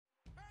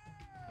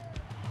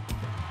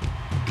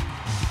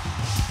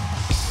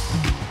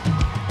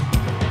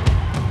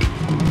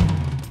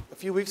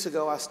few weeks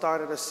ago, I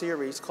started a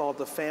series called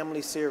the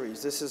Family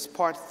Series. This is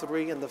part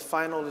 3 and the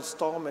final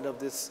installment of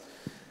this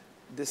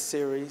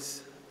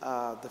series,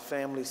 the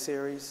Family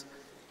Series.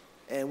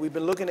 And we've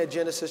been looking at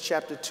Genesis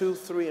chapter 2,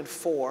 3, and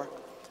 4,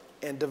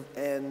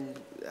 and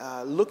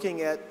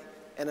looking at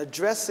and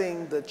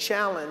addressing the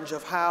challenge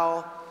of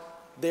how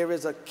there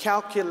is a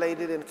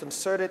calculated and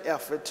concerted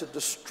effort to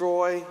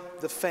destroy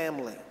the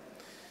family.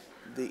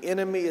 The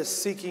enemy is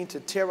seeking to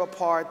tear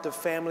apart the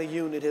family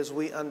unit as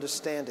we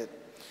understand it.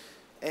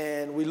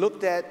 And we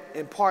looked at,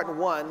 in part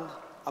 1,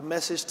 a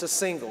message to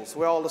singles.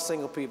 We're all the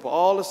single people.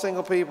 All the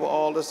single people,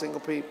 all the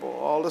single people,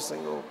 all the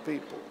single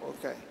people.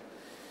 Okay.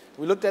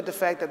 We looked at the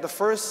fact that the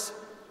first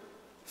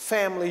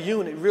family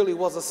unit really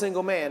was a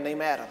single man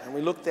named Adam. And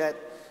we looked at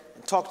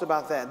and talked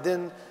about that.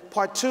 Then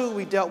part 2,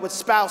 we dealt with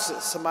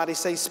spouses. Somebody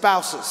say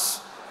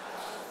spouses.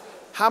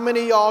 How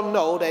many of y'all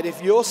know that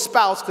if your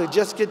spouse could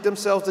just get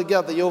themselves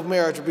together, your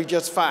marriage would be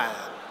just fine?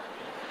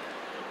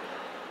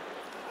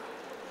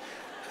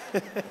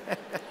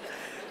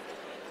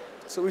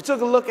 So we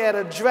took a look at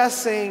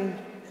addressing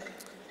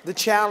the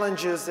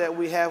challenges that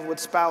we have with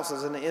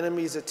spouses and the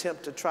enemy's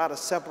attempt to try to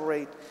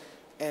separate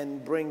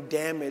and bring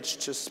damage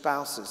to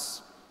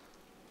spouses.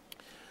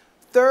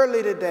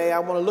 Thirdly, today, I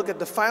want to look at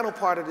the final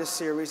part of this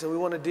series, and we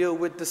want to deal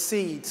with the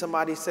seed.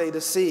 Somebody say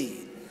the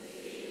seed.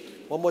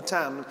 One more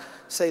time,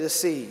 say the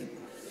seed.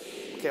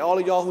 Okay, all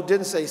of y'all who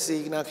didn't say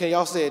seed, now can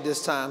y'all say it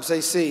this time?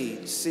 Say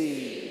seed,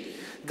 seed.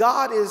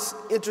 God is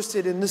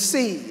interested in the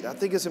seed. I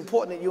think it's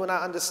important that you and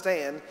I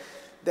understand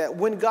that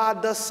when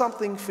God does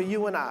something for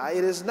you and I,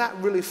 it is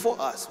not really for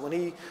us. When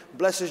he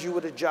blesses you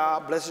with a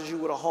job, blesses you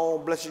with a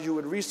home, blesses you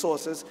with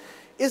resources,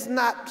 it's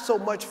not so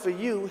much for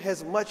you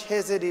as much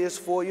as it is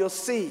for your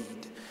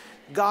seed.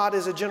 God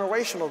is a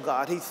generational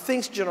God. He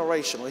thinks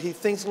generationally. He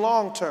thinks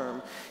long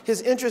term.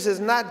 His interest is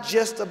not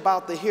just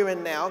about the here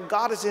and now.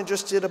 God is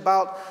interested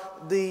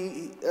about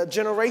the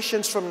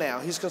generations from now.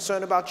 He's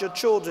concerned about your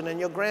children and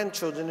your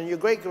grandchildren and your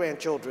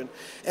great-grandchildren.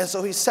 And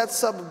so he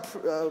sets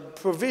up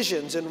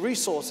provisions and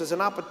resources and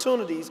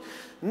opportunities,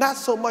 not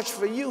so much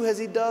for you as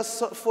he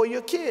does for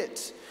your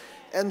kids.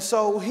 And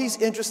so he's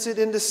interested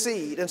in the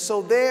seed. And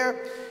so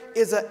there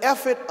is an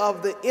effort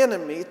of the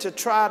enemy to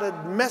try to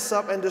mess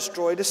up and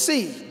destroy the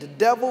seed. The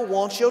devil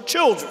wants your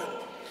children.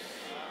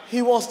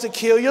 He wants to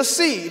kill your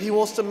seed. He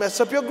wants to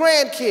mess up your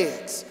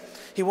grandkids.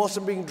 He wants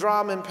to bring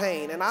drama and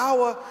pain. And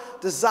our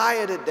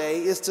desire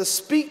today is to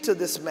speak to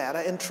this matter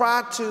and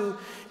try to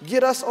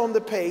get us on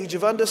the page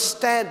of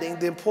understanding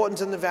the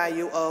importance and the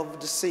value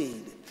of the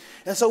seed.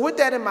 And so with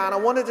that in mind, I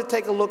wanted to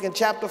take a look in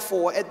chapter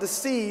 4 at the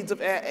seeds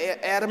of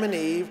Adam and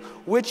Eve,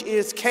 which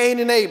is Cain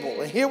and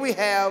Abel. And here we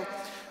have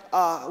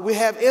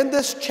in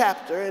this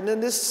chapter and in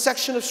this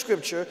section of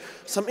scripture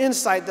some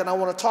insight that I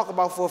want to talk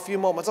about for a few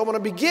moments. I want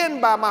to begin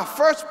by my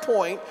first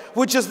point,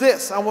 which is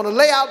this. I want to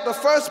lay out the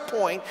first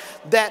point,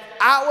 that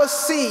our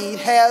seed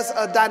has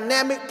a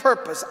dynamic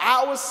purpose.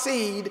 Our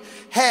seed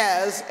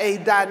has a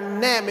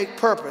dynamic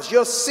purpose.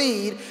 Your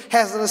seed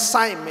has an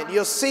assignment.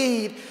 Your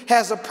seed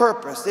has a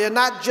purpose. They're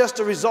not just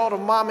a result of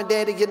mom and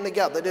daddy getting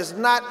together. It's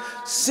not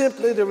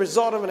simply the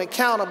result of an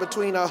encounter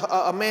between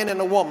a man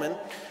and a woman.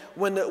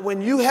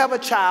 When you have a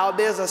child,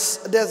 there's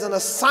an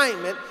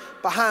assignment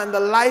behind the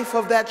life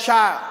of that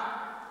child.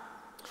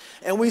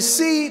 And we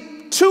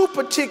see two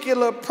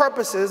particular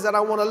purposes that I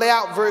want to lay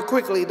out very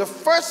quickly. The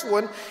first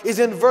one is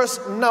in verse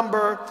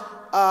number,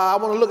 I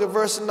want to look at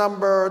verse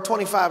number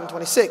 25 and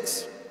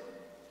 26.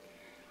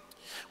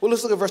 Well,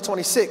 let's look at verse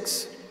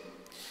 26.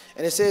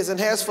 And it says,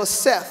 and as for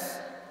Seth,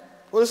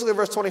 well, let's look at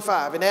verse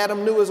 25. And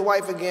Adam knew his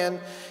wife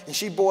again, and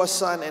she bore a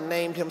son and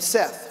named him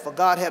Seth. For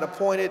God had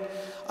appointed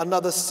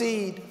another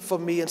seed for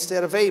me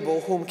instead of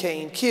Abel, whom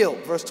Cain killed.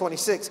 Verse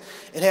 26.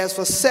 And as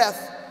for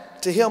Seth,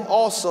 to him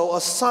also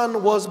a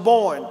son was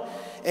born,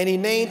 and he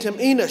named him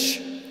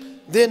Enosh.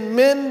 Then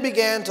men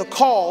began to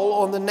call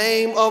on the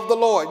name of the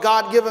Lord.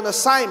 God-given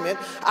assignment.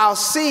 Our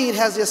seed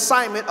has the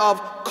assignment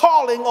of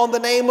calling on the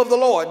name of the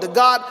Lord. The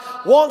God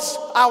wants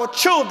our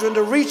children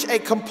to reach a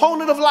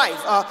component of life,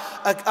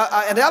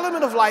 an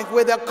element of life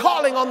where they're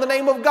calling on the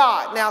name of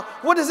God. Now,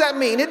 what does that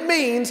mean? It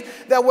means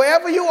that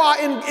wherever you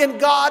are in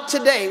God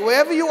today,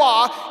 wherever you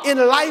are in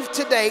life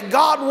today,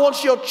 God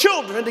wants your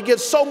children to get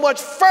so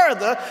much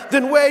further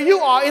than where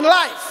you are in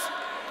life.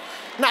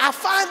 Now, I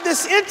find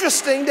this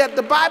interesting that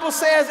the Bible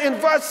says in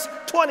verse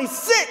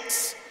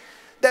 26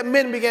 that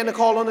men began to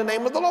call on the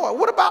name of the Lord.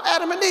 What about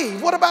Adam and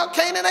Eve? What about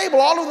Cain and Abel?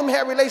 All of them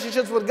had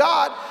relationships with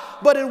God,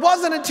 but it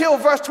wasn't until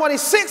verse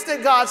 26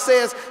 that God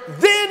says,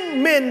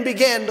 then men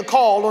began to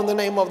call on the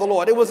name of the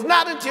Lord. It was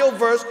not until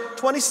verse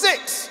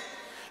 26.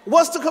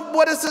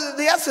 What is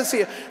the essence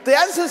here? The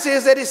essence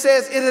is that he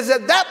says it is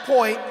at that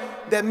point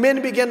that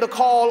men begin to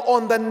call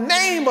on the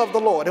name of the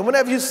Lord. And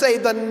whenever you say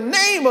the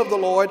name of the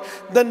Lord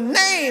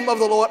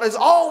is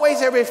always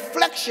a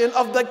reflection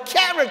of the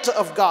character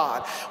of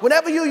God.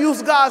 Whenever you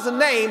use God's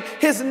name,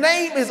 his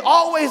name is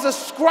always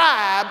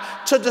ascribed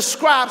to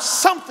describe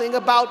something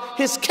about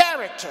his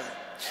character.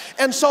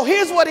 And so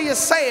here's what he is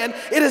saying.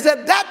 It is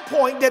at that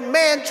point that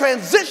man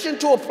transitioned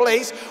to a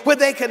place where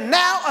they can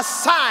now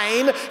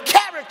assign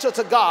character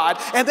to God,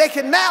 and they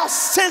can now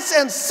sense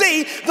and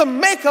see the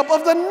makeup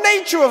of the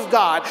nature of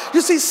God.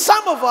 You see,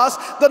 some of us,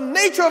 the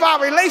nature of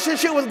our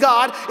relationship with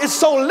God is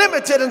so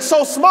limited and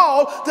so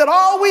small that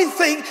all we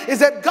think is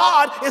that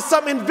God is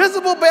some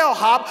invisible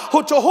bellhop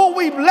to whom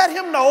we let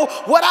him know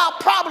what our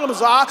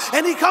problems are,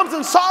 and he comes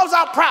and solves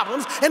our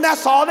problems, and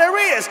that's all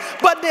there is.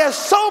 But there's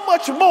so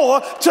much more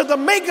to the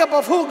makeup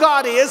of who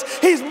God is.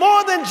 He's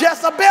more than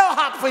just a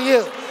bellhop for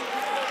you.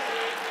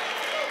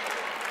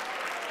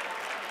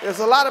 There's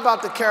a lot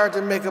about the character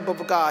and makeup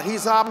of God.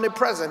 He's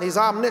omnipresent. He's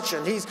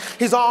omniscient.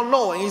 He's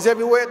all-knowing. He's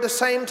everywhere at the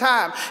same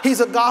time.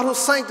 He's a God who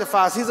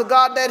sanctifies. He's a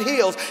God that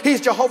heals.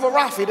 He's Jehovah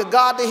Rapha, the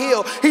God to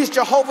heal. He's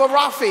Jehovah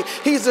Rapha.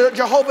 He's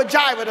Jehovah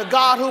Jireh, the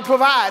God who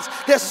provides.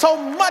 There's so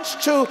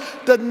much to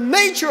the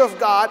nature of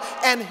God.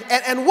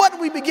 And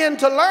what we begin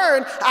to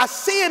learn, I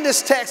see in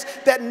this text,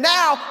 that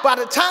now, by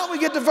the time we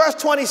get to verse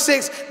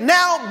 26,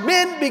 now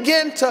men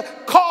begin to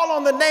call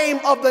on the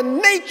name of the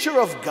nature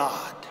of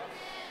God.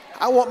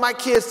 I want my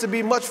kids to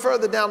be much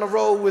further down the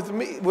road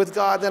with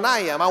God than I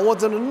am. I want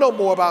them to know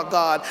more about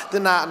God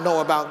than I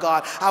know about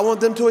God. I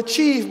want them to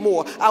achieve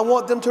more. I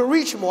want them to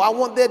reach more. I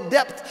want their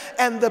depth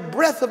and the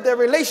breadth of their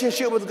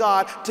relationship with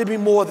God to be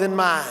more than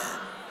mine.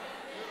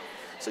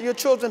 So your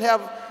children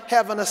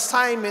have an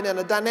assignment and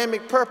a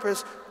dynamic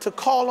purpose to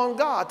call on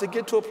God, to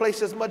get to a place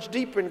that's much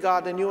deeper in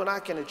God than you and I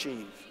can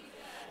achieve.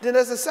 Then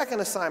there's a second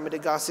assignment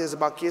that God says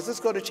about kids.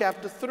 Let's go to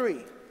chapter 3.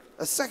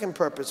 A second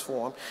purpose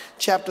for him,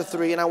 chapter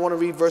 3, and I want to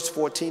read verse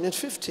 14 and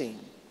 15.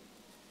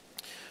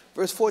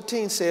 Verse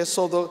 14 says,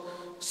 So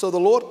the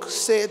Lord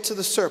said to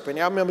the serpent.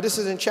 Now remember, this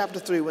is in chapter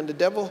 3 when the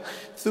devil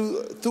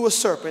through a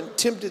serpent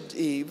tempted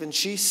Eve and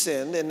she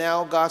sinned, and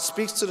now God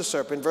speaks to the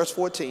serpent. Verse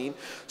 14,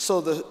 so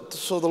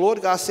the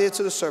Lord God said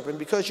to the serpent,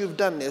 because you've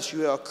done this,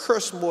 you are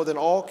cursed more than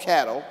all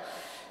cattle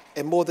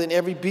and more than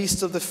every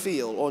beast of the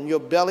field. On your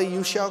belly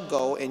you shall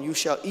go, and you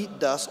shall eat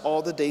dust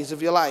all the days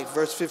of your life.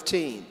 Verse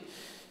 15.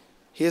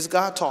 Here's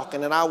God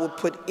talking, and I will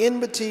put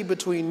enmity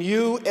between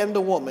you and the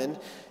woman,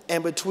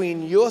 and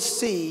between your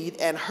seed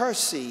and her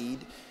seed.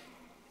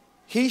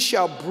 He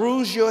shall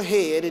bruise your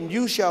head, and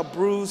you shall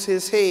bruise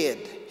his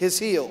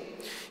heel.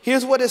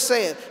 Here's what it's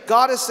saying.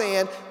 God is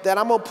saying that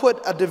I'm going to put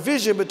a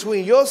division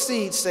between your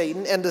seed,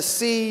 Satan, and the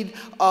seed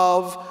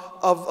of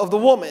the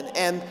woman,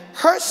 and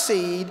her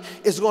seed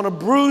is going to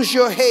bruise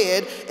your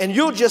head, and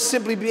you'll just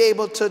simply be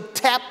able to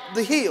tap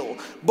the heel.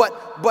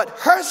 But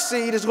her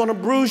seed is going to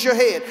bruise your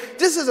head.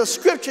 This is a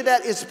scripture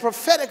that is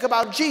prophetic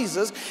about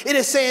Jesus. It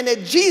is saying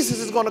that Jesus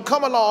is going to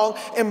come along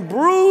and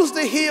bruise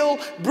the heel,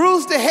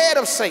 bruise the head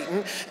of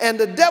Satan, and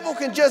the devil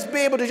can just be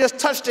able to just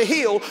touch the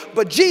heel,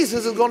 but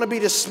Jesus is going to be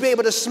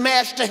able to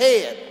smash the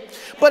head.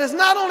 But it's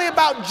not only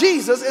about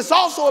Jesus, it's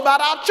also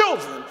about our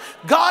children.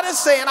 God is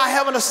saying, I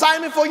have an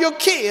assignment for your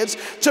kids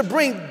to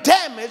bring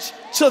damage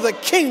to the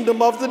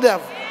kingdom of the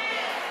devil.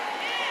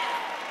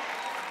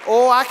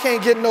 Oh, I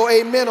can't get no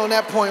amen on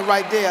that point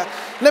right there.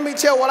 Let me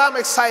tell you what I'm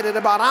excited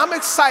about. I'm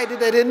excited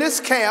that in this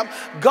camp,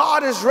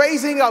 God is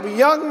raising up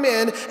young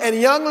men and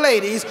young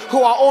ladies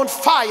who are on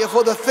fire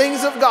for the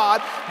things of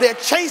God. They're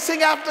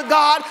chasing after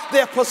God.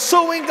 They're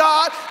pursuing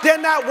God.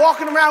 They're not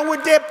walking around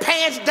with their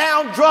pants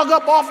down, drug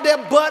up off their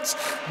butts.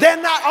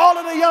 They're not, all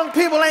of the young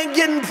people ain't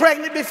getting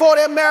pregnant before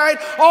they're married.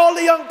 All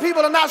the young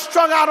people are not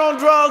strung out on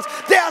drugs.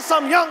 There are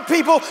some young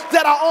people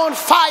that are on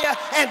fire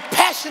and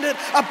passionate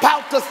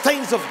about the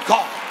things of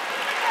God.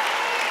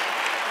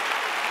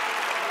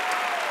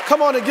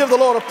 Come on and give the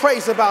Lord a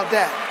praise about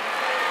that.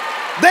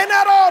 They're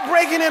not all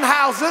breaking in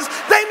houses.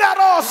 They're not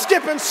all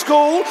skipping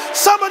school.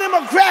 Some of them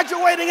are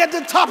graduating at the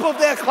top of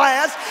their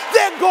class.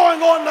 They're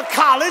going on to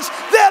college.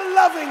 They're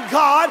loving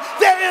God.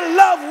 They're in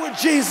love with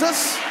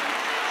Jesus.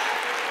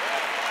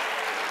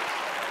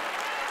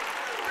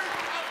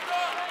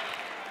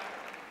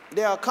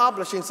 They're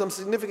accomplishing some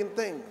significant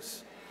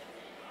things.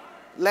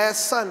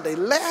 Last Sunday,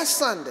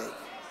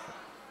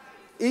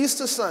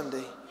 Easter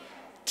Sunday,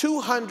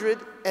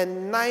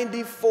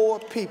 294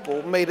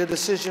 people made a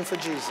decision for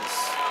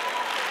Jesus.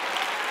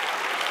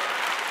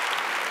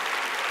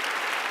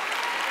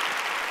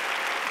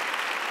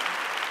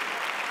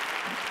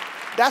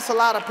 That's a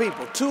lot of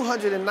people,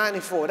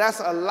 294.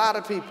 That's a lot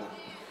of people.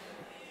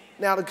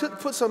 Now, to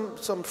put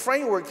some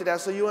framework to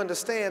that so you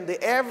understand,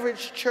 the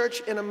average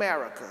church in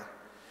America,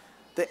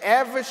 the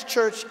average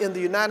church in the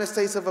United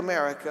States of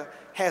America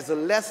has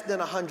less than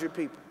 100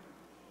 people.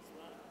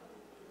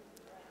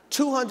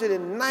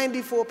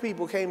 294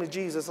 people came to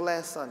Jesus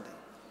last Sunday.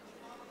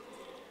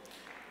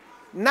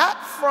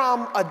 Not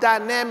from a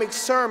dynamic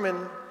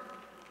sermon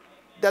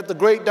that the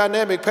great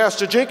dynamic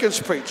Pastor Jenkins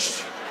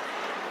preached.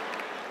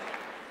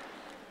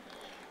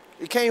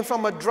 It came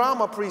from a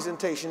drama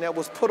presentation that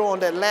was put on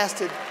that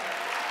lasted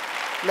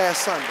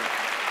last Sunday.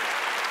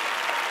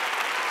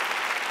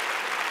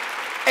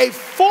 A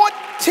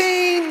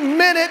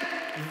 14-minute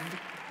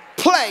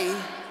play,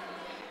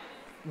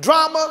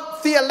 drama,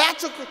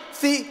 theatrical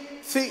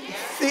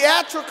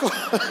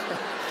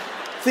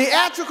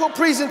theatrical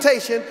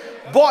presentation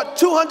brought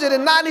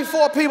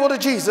 294 people to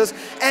Jesus,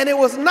 and it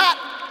was not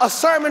a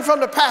sermon from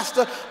the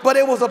pastor, but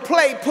it was a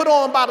play put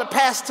on by the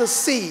pastor's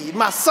seed.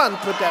 My son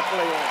put that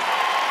play on.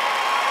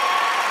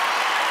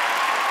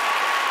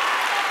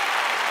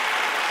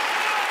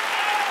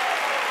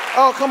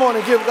 Oh, come on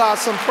and give God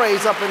some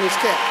praise up in this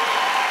camp.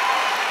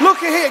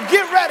 Look at here,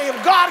 get ready.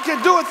 If God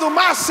can do it through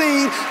my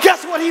seed,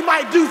 guess what he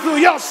might do through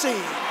your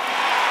seed?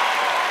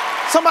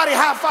 Somebody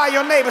high five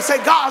your neighbor, say,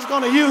 God's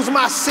gonna use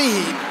my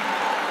seed.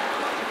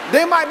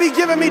 They might be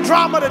giving me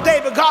drama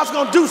today, but God's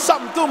gonna do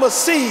something through my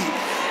seed.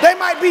 They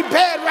might be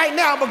bad right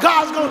now, but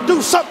God's gonna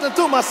do something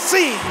through my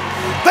seed.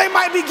 They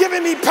might be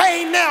giving me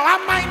pain now. I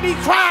might be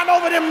crying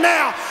over them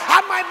now.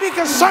 I might be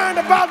concerned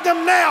about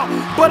them now,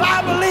 but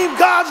I believe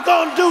God's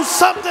gonna do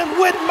something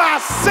with my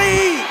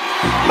seed.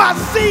 My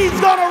seed's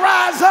gonna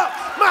rise up.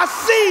 My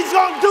seed's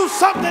gonna do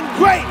something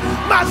great.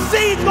 My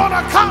seed's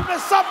gonna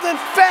accomplish something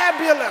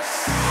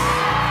fabulous.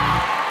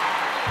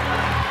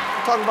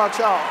 I'm talking about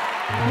y'all.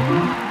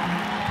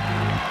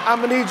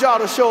 I'm gonna need y'all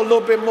to show a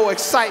little bit more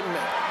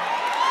excitement,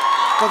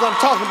 because I'm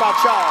talking about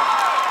y'all.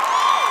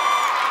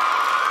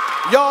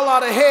 Y'all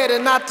are the head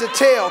and not the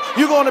tail.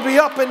 You're going to be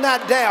up and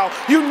not down.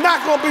 You're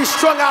not going to be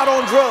strung out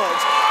on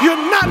drugs.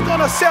 You're not going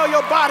to sell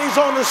your bodies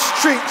on the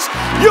streets.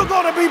 You're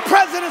going to be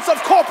presidents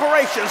of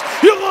corporations.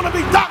 You're going to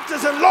be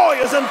doctors and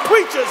lawyers and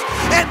preachers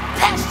and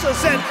pastors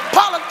and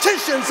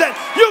politicians, and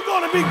you're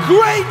going to be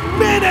great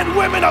men and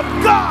women of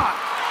God.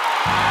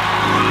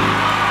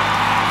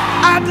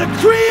 I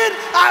decree it,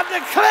 I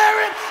declare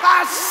it,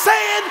 I say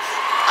it,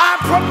 I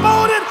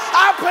promote it,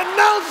 I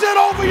pronounce it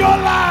over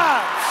your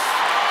lives.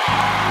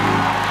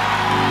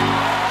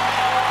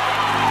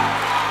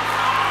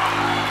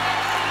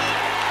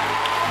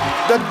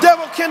 The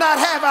devil cannot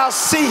have our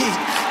seed.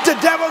 The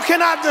devil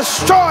cannot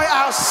destroy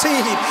our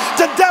seed.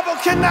 The devil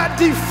cannot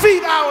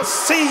defeat our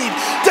seed.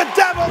 The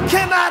devil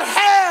cannot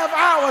have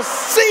our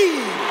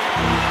seed.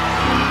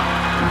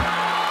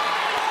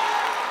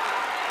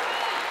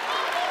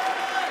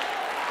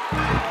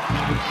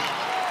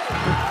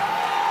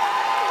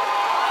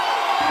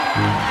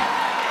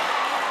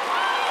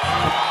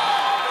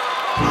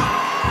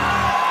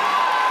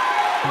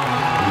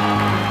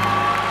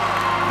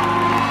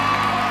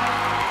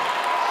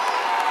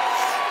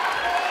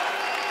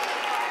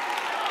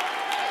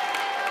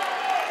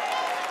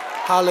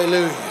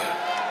 Hallelujah.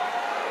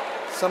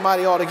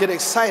 Somebody ought to get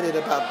excited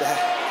about that.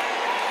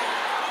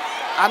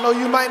 I know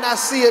you might not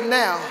see it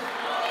now,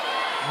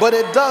 but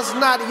it does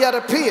not yet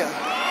appear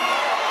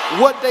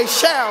what they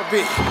shall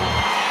be.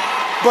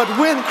 But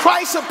when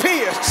Christ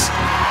appears,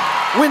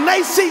 when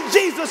they see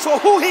Jesus for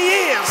who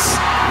he is,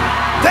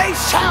 they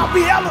shall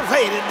be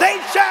elevated.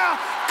 They shall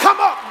come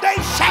up. They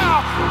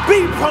shall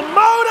be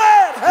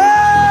promoted.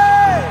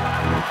 Hey!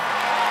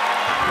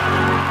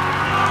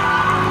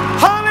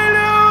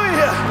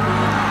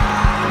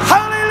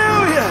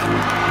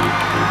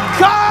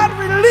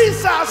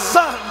 Release our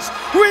sons,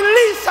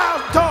 release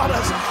our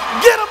daughters,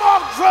 get them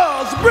off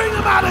drugs, bring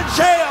them out of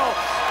jail.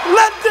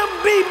 Let them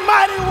be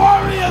mighty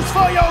warriors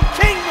for your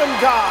kingdom,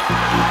 God.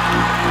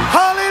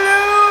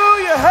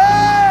 Hallelujah.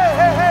 Hey,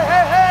 hey, hey,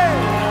 hey, hey.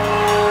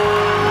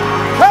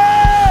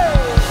 Hey.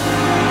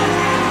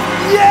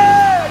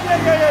 Yeah,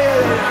 yeah, yeah, yeah,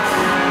 yeah.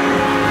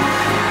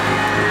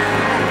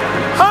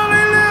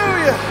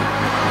 Hallelujah.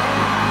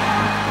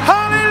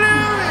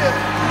 Hallelujah.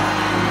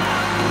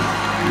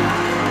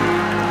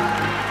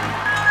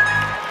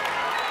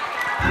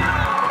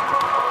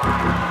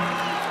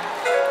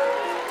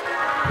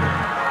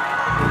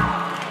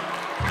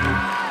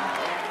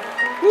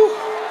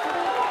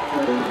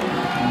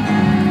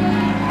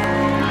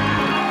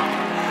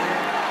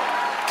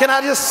 Can I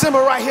just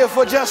simmer right here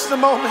for just a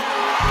moment?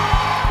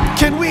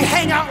 Can we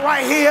hang out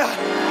right here?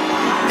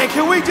 And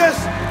can we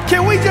just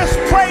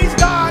praise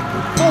God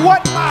for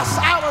what our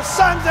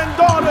sons and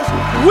daughters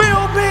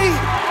will be?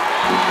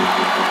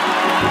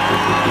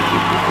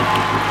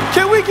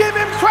 Can we give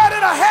him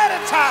credit ahead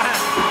of time?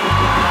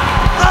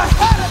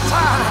 Ahead of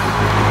time.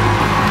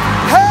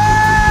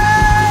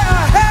 Hey,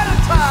 ahead of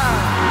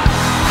time.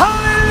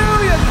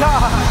 Hallelujah,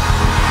 God.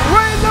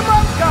 Raise them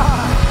up,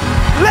 God.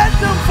 Let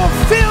them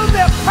fulfill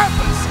their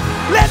purpose.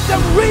 Let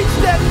them reach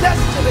their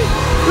destiny.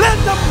 Let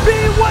them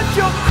be what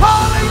you're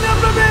calling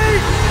them to be.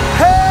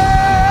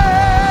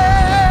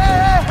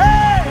 Hey,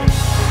 hey.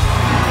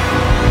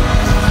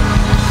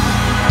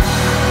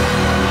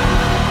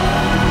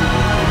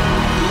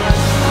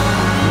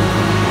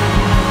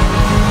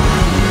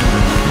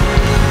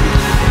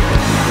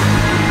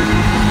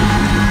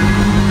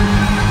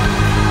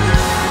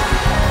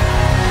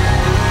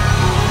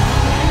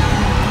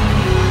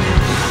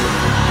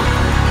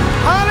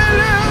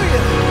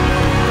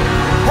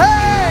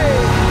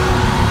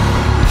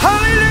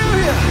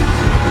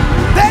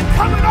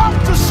 Coming off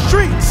the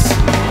streets.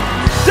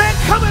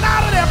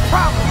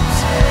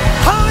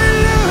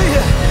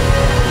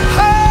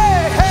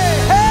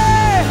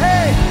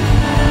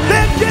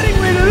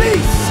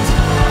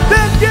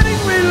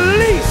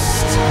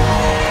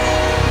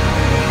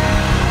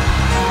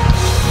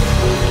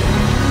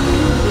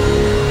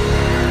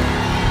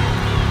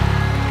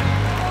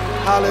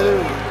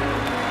 Hallelujah.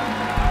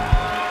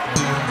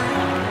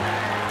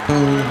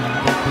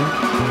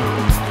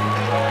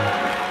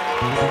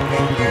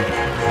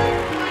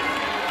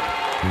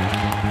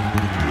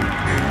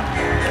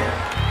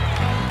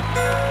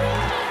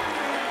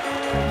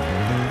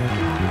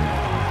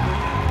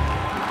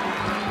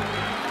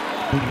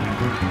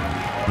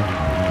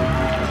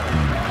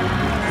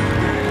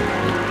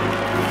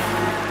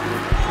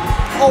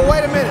 Oh,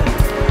 wait a minute.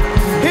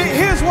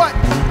 Here's what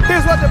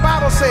the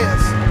Bible says.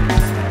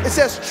 It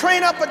says,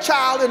 train up a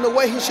child in the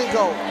way he should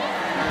go.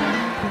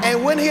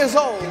 And when he is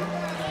old,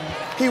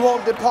 he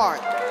won't depart.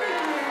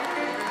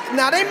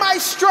 Now, they might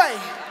stray,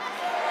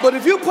 but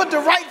if you put the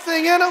right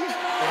thing in them,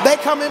 they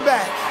coming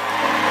back.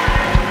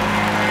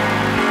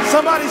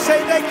 Somebody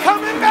say, they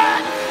coming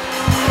back.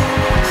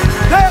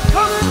 They're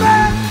coming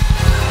back.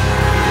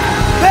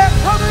 They're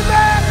coming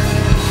back.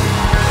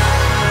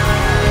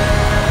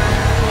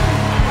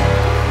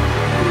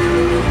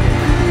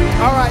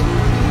 All right.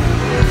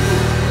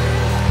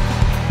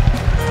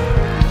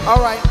 All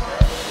right.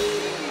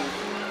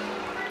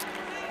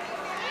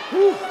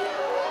 Whew.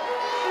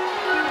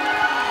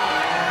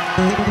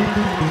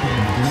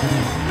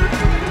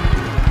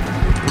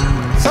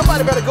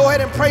 Somebody better go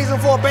ahead and praise him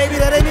for a baby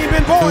that ain't even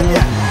been born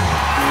yet.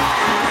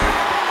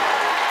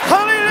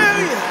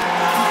 Hallelujah.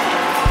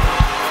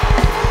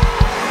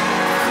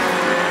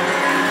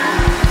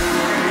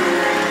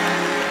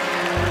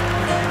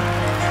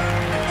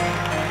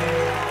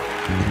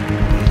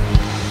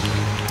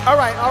 All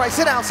right,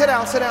 sit down, sit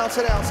down, sit down,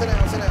 sit down, sit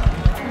down, sit down.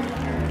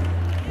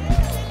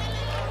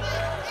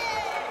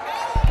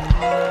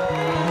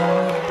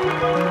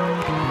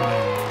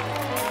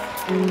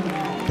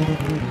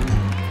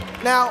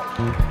 Now,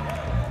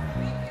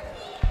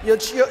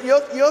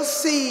 your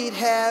seed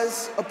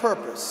has a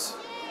purpose.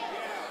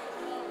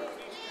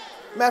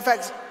 Matter of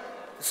fact,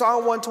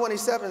 Psalm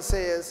 127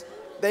 says,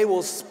 they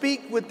will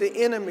speak with the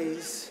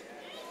enemies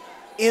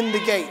in the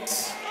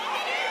gates.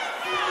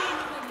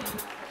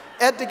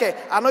 At the gate.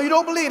 I know you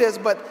don't believe this,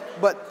 but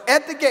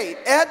at the gate,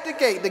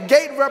 the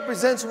gate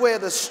represents where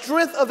the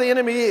strength of the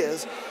enemy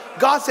is.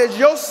 God says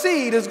your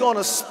seed is going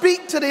to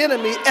speak to the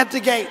enemy at the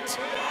gate.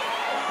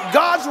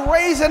 God's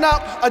raising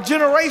up a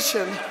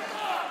generation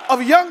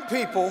of young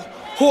people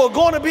who are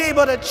going to be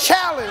able to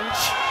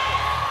challenge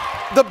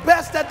the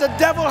best that the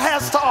devil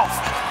has to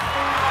offer.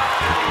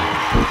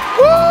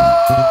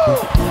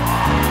 Woo!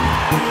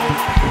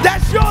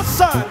 That's your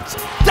sons,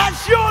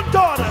 that's your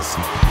daughters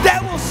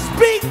that will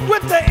speak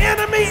with the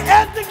enemy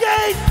at the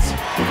gate.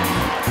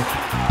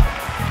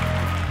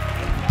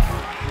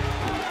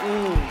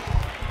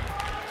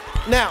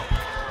 Now,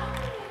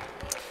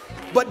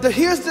 but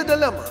here's the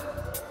dilemma.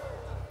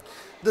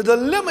 The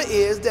dilemma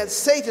is that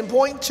Satan,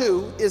 point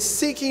two, is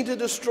seeking to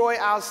destroy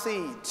our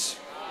seeds.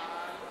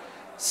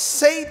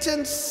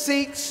 Satan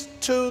seeks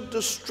to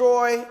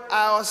destroy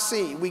our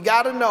seed. We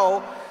got to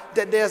know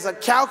that there's a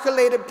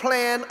calculated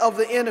plan of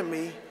the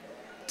enemy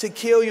to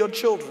kill your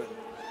children.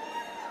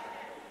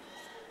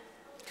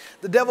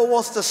 The devil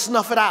wants to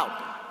snuff it out.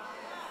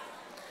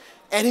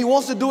 And he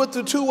wants to do it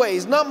through two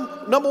ways.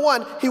 Number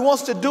one, he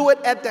wants to do it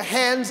at the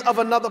hands of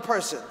another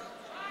person.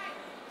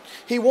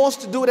 He wants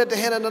to do it at the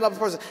hand of another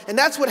person. And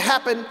that's what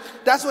happened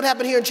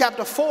here in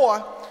chapter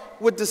 4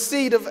 with the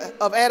seed of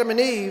Adam and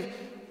Eve.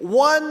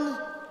 One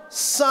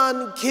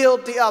son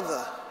killed the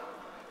other.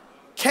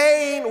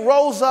 Cain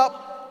rose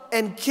up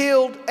and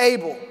killed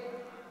Abel.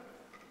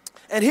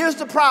 And here's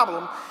the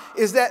problem,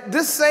 is that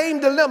this same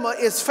dilemma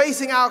is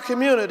facing our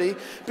community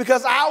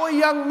because our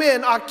young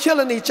men are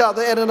killing each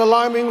other at an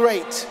alarming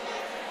rate.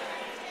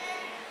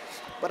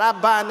 But I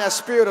bind that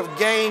spirit of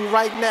gang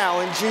right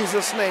now in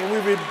Jesus' name. We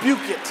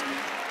rebuke it.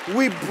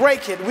 We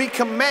break it. We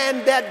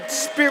command that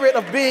spirit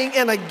of being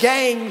in a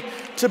gang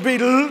to be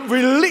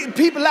released.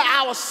 People,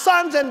 our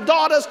sons and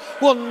daughters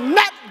will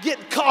not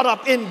get caught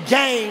up in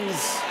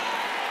gangs.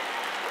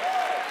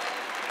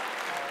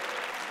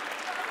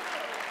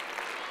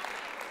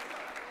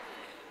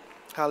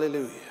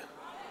 Hallelujah.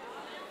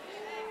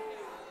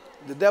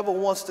 The devil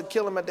wants to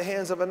kill them at the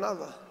hands of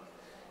another.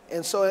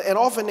 And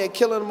often they're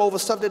killing them over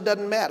stuff that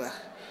doesn't matter.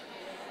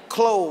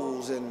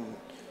 Clothes and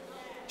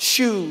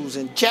shoes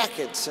and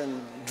jackets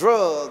and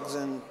drugs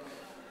and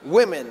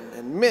women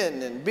and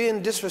men and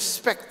being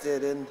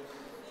disrespected. And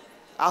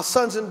our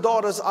sons and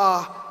daughters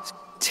are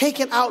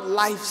taking out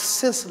life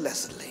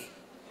senselessly.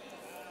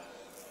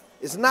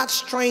 It's not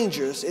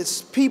strangers,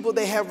 it's people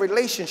they have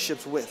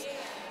relationships with.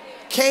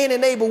 Cain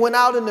and Abel went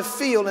out in the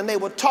field and they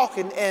were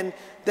talking, and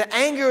the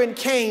anger in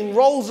Cain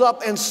rose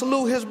up and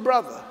slew his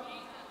brother.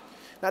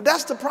 Now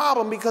that's the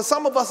problem, because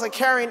some of us are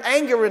carrying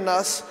anger in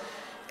us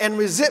and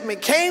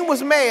resentment. Cain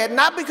was mad,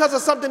 not because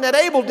of something that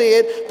Abel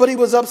did, but he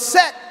was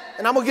upset.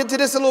 And I'm going to get to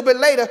this a little bit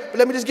later, but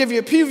let me just give you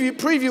a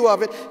preview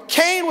of it.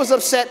 Cain was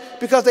upset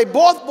because they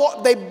both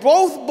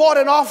brought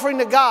an offering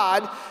to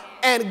God,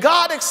 and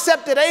God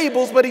accepted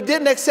Abel's, but he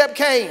didn't accept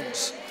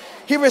Cain's.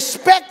 He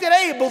respected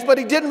Abel's, but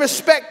he didn't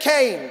respect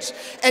Cain's.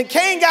 And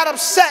Cain got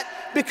upset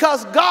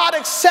because God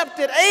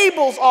accepted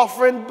Abel's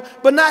offering,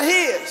 but not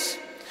his.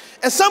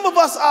 And some of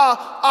us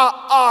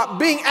are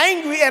being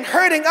angry and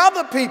hurting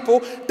other people.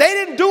 They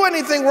didn't do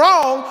anything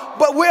wrong,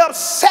 but we're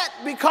upset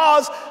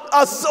because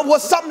it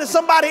was something that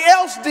somebody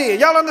else did.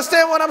 Y'all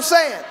understand what I'm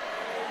saying?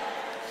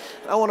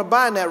 I want to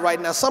bind that right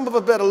now. Some of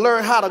us better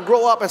learn how to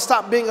grow up and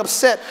stop being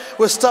upset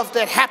with stuff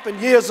that happened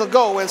years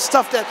ago and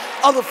stuff that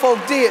other folk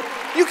did.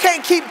 You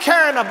can't keep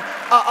carrying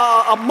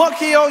a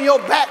monkey on your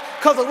back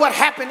because of what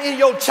happened in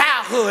your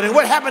childhood and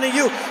what happened to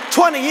you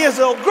 20 years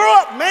ago. Grow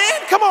up,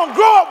 man. Come on,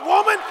 grow up,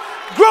 woman.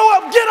 Grow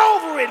up, get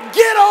over it.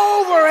 Get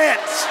over it.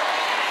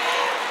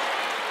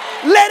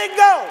 Let it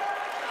go.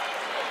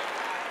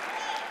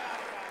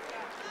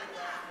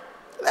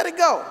 Let it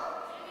go.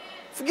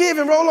 Forgive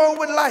and roll on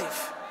with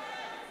life.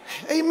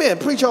 Amen.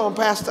 Preach on,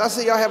 Pastor. I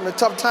see y'all having a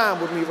tough time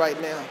with me right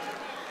now.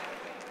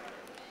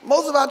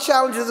 Most of our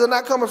challenges are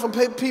not coming from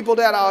people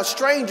that are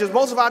strangers.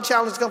 Most of our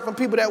challenges come from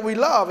people that we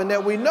love and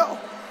that we know.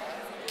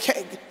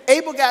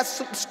 Abel got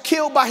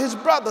killed by his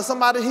brother,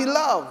 somebody he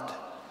loved.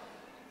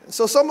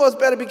 So some of us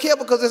better be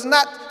careful, because it's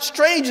not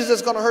strangers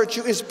that's going to hurt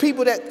you. It's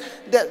people that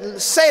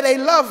say they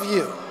love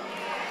you.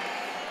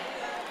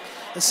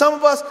 And some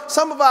of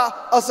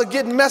us are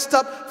getting messed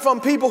up from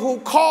people who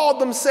call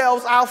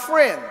themselves our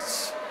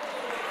friends.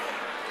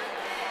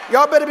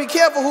 Y'all better be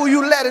careful who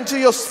you let into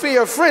your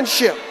sphere of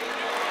friendship.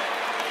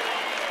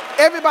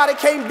 Everybody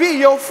can't be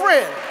your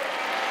friend.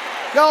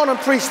 Go on and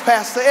preach,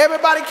 Pastor.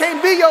 Everybody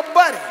can't be your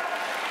buddy.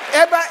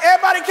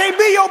 Everybody can't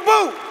be your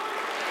boo.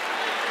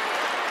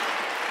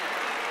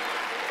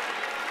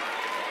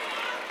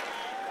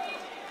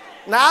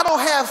 Now, I don't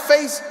have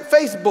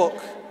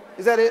Facebook.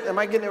 Is that it? Am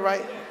I getting it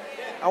right?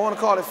 I want to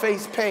call it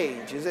face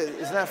page.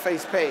 It's not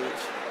face page.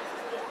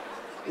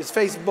 It's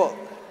Facebook.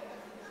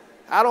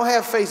 I don't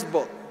have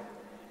Facebook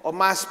or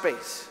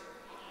MySpace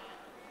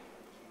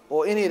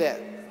or any of that.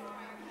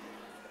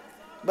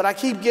 But I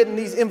keep getting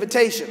these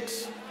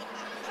invitations.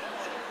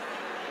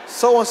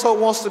 So-and-so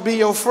wants to be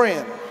your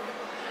friend.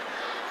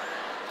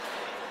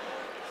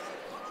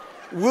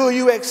 Will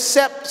you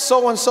accept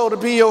so-and-so to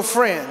be your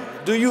friend?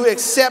 Do you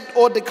accept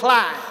or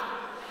decline?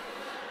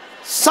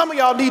 Some of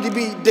y'all need to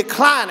be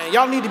declining.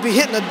 Y'all need to be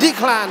hitting a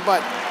decline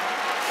button.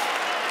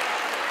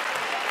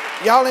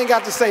 Y'all ain't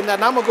got to say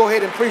nothing. I'm going to go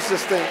ahead and preach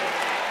this thing.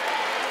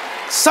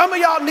 Some of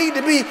y'all need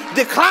to be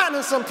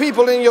declining some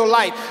people in your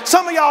life.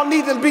 Some of y'all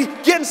need to be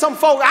getting some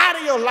folk out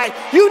of your life.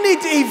 You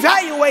need to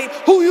evaluate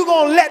who you're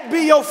going to let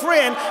be your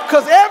friend,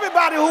 because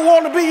everybody who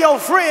wants to be your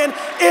friend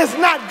is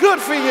not good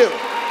for you.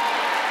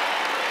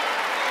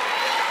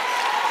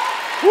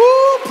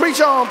 Woo, preach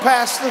on,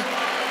 Pastor.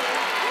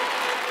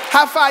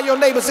 High five your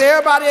neighbor. Say,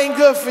 everybody ain't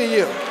good for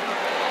you.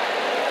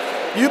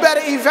 You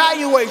better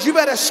evaluate. You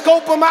better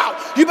scope them out.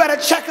 You better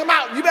check them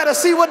out. You better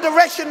see what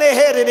direction they're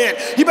headed in.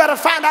 You better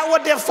find out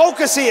what their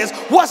focus is.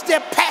 What's their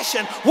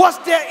passion? What's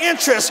their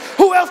interest?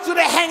 Who else do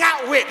they hang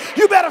out with?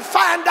 You better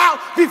find out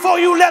before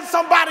you let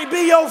somebody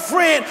be your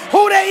friend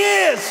who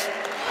they is.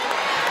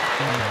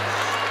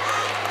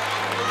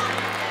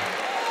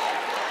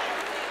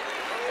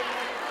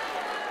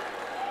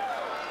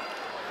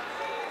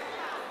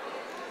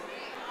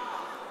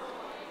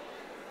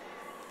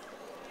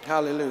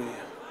 Hallelujah.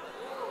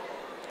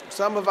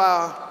 Some of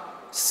our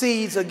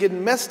seeds are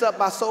getting messed up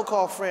by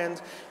so-called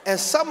friends, and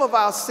some of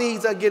our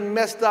seeds are getting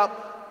messed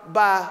up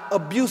by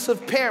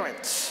abusive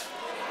parents.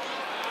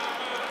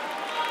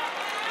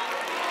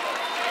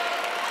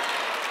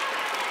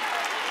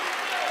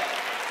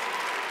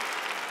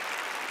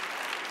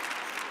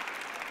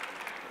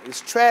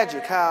 It's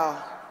tragic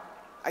how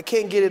I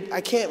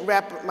can't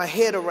wrap my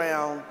head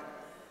around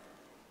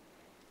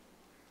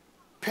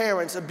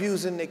parents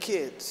abusing their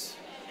kids.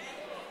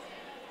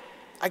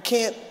 I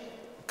can't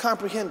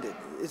comprehend it.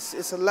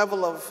 It's a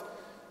level of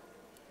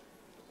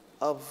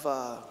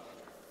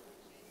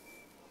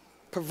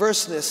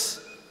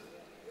perverseness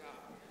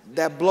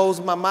that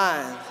blows my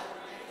mind.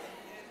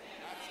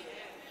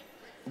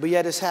 But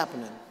yet it's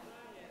happening.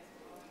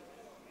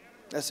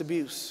 That's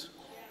abuse.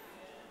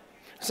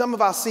 Some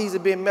of our seeds are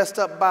being messed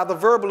up by the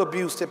verbal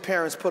abuse that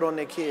parents put on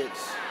their kids.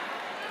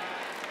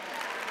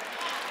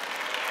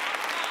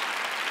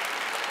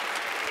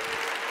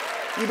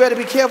 You better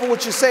be careful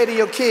what you say to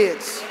your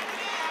kids,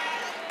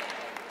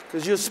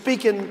 because you're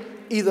speaking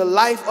either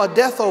life or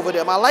death over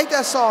them. I like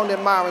that song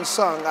that Myron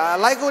sung. I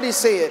like what he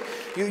said.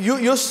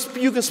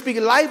 You can speak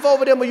life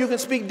over them, or you can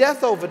speak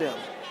death over them.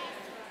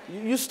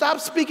 You stop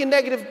speaking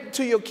negative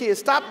to your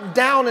kids. Stop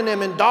downing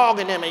them and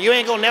dogging them, and you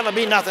ain't gonna never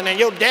be nothing, and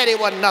your daddy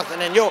wasn't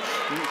nothing, and you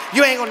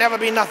ain't gonna never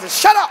be nothing.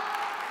 Shut up.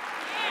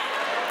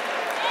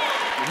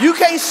 If you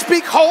can't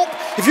speak hope,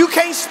 if you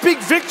can't speak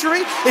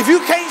victory, if you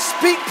can't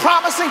speak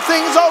promising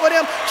things over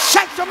them,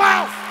 shut your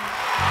mouth.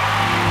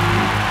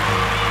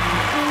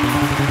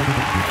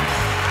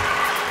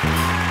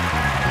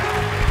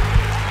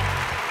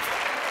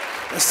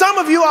 And some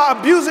of you are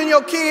abusing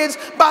your kids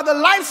by the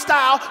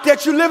lifestyle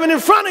that you're living in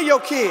front of your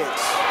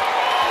kids.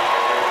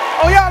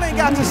 Oh, y'all ain't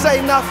got to say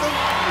nothing.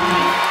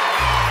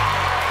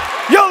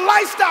 Your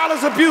lifestyle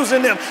is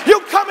abusing them.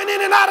 You coming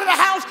in and out of the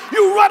house.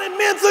 You running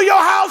men through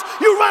your house.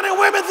 You running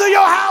women through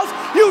your house.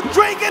 You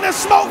drinking and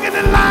smoking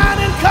and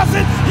lying and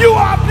cussing. You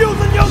are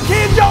abusing your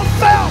kids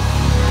yourself.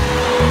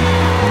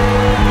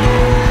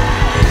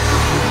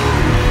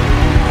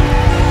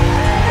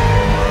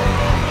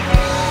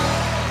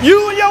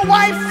 You and your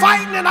wife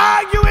fighting and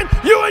arguing.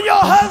 You and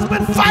your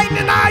husband fighting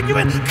and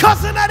arguing,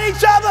 cussing at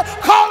each other,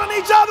 calling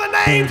each other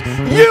names.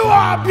 You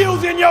are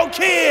abusing your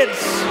kids.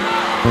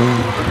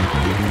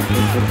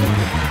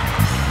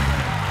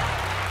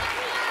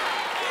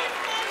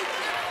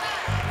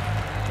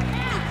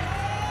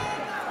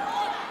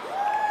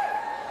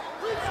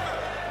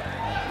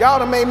 Y'all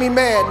done made me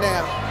mad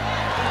now.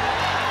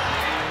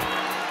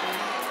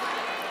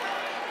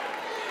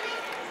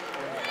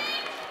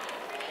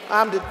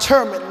 I'm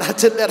determined not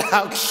to let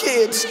our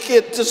kids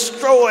get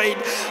destroyed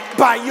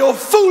by your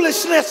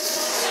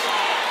foolishness.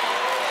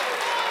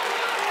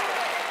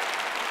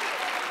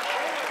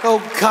 Oh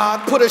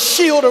God, put a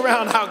shield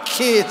around our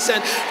kids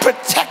and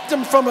protect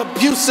them from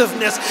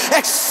abusiveness.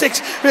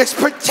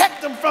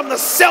 Protect them from the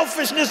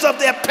selfishness of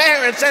their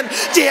parents and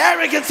the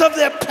arrogance of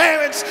their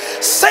parents.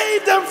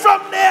 Save them from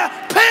their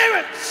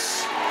parents.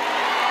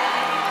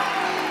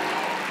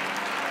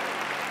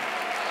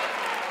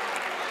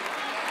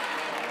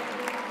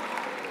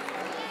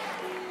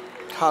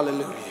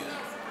 Hallelujah.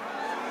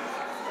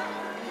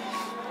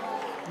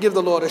 Give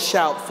the Lord a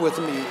shout with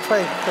me.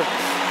 Pray.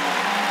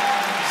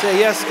 Say,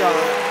 yes,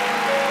 God.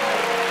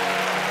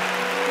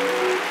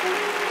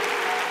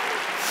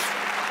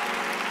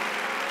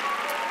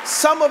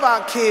 Some of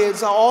our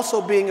kids are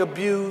also being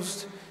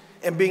abused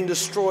and being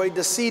destroyed.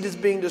 The seed is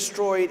being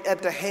destroyed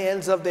at the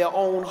hands of their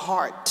own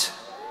heart.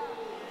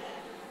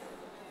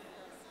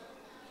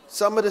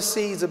 Some of the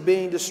seeds are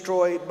being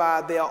destroyed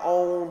by their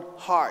own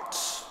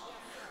hearts.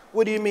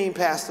 What do you mean,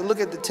 Pastor?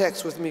 Look at the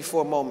text with me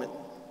for a moment.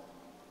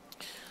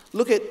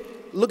 Look at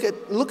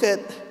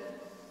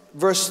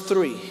verse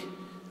 3.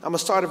 I'm going to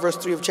start at verse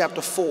 3 of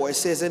chapter 4. It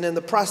says, and in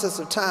the process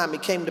of time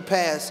it came to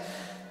pass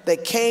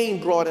that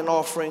Cain brought an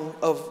offering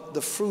of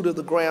the fruit of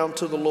the ground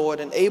to the Lord,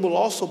 and Abel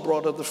also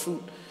brought of the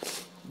fruit,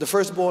 the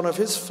firstborn of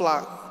his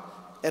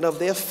flock and of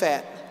their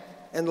fat.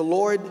 And the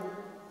Lord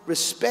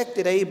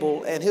respected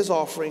Abel and his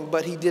offering,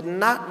 but he did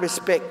not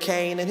respect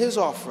Cain and his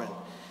offering.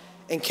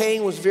 And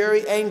Cain was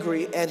very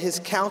angry, and his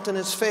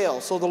countenance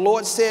fell. So the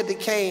Lord said to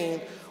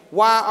Cain,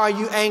 why are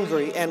you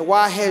angry, and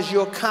why has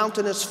your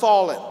countenance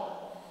fallen?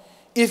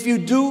 If you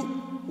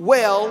do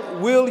well,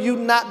 will you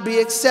not be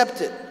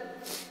accepted?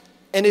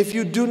 And if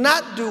you do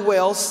not do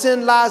well,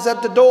 sin lies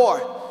at the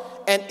door,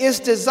 and its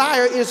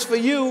desire is for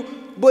you,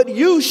 but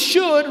you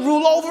should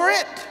rule over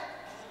it.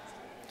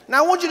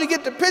 Now I want you to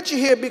get the picture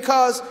here,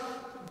 because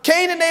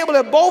Cain and Abel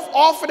have both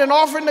offered an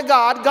offering to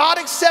God. God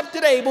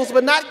accepted Abel's,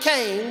 but not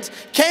Cain's.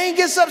 Cain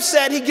gets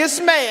upset, he gets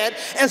mad,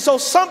 and so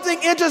something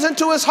enters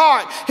into his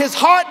heart. His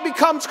heart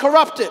becomes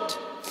corrupted.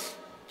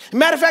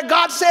 Matter of fact,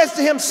 God says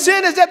to him,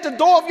 sin is at the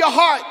door of your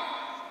heart.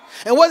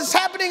 And what is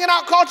happening in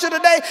our culture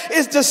today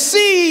is the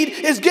seed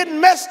is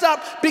getting messed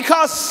up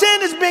because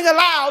sin is being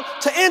allowed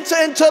to enter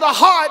into the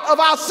heart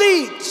of our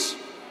seeds.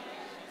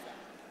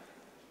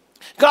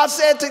 God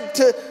said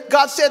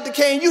to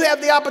Cain, you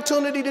have the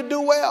opportunity to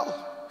do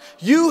well.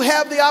 You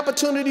have the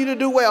opportunity to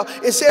do well.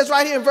 It says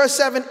right here in verse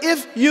 7,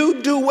 if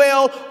you do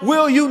well,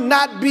 will you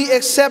not be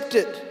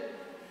accepted?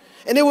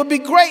 And it would be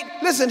great.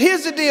 Listen,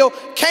 here's the deal.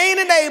 Cain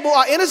and Abel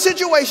are in a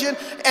situation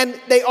and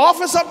they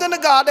offer something to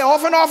God. They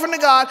offer an offering to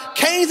God.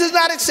 Cain is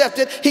not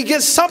accepted. He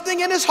gets something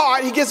in his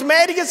heart. He gets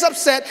mad. He gets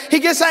upset. He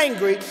gets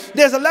angry.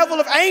 There's a level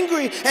of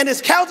angry and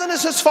his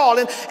countenance has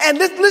fallen. And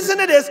listen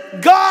to this.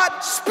 God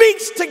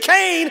speaks to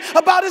Cain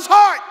about his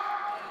heart.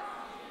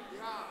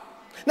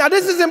 Now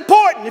this is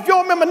important. If you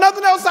don't remember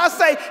nothing else I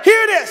say,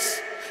 hear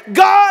this.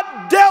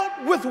 God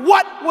dealt with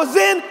what was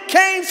in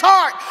Cain's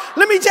heart.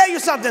 Let me tell you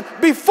something.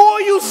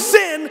 Before you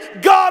sin,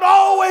 God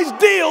always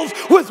deals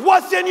with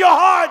what's in your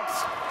heart.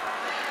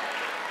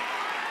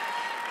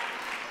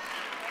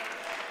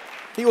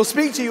 He will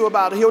speak to you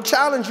about it. He'll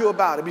challenge you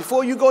about it.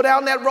 Before you go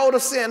down that road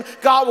of sin,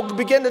 God will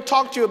begin to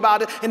talk to you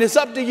about it. And it's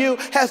up to you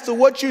as to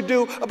what you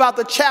do about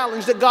the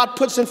challenge that God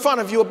puts in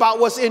front of you about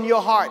what's in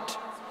your heart,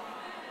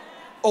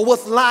 or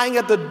what's lying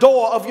at the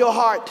door of your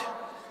heart.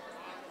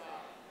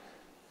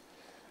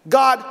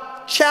 God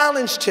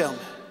challenged him.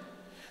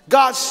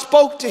 God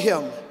spoke to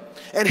him.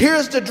 And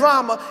here's the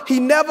drama. He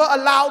never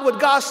allowed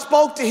what God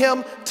spoke to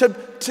him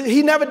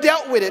he never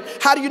dealt with it.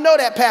 How do you know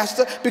that,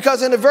 Pastor?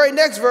 Because in the very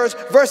next verse,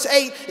 verse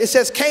 8, it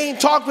says, Cain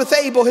talked with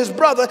Abel, his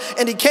brother,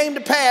 and it came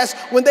to pass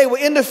when they were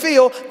in the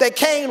field that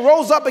Cain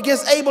rose up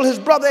against Abel, his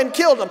brother, and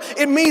killed him.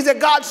 It means that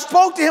God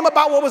spoke to him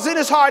about what was in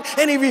his heart,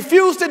 and he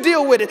refused to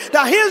deal with it.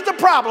 Now, here's the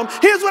problem.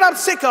 Here's what I'm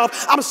sick of.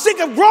 I'm sick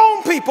of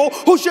grown people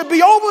who should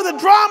be over the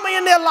drama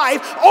in their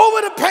life,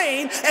 over the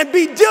pain, and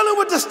be dealing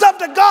with the stuff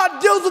that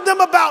God deals with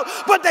them about,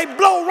 but they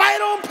blow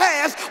right on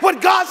past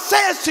what God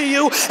says to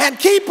you and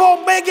keep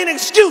on making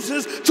excuses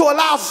to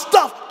allow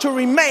stuff to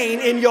remain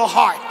in your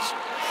heart.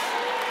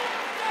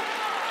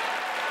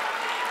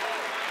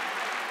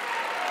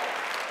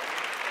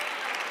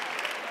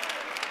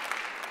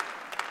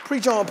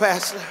 Preach on,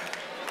 Pastor.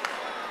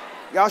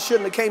 Y'all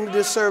shouldn't have came to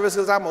this service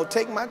because I'm going to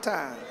take my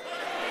time.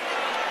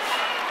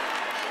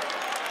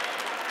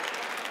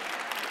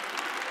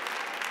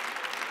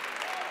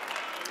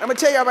 I'm going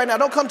to tell y'all right now,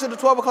 don't come to the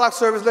 12 o'clock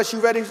service unless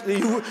you're ready.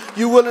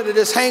 You willing to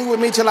just hang with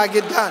me till I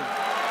get done.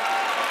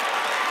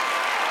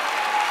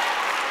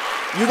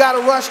 You got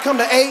to rush, come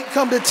to 8,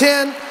 come to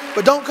 10,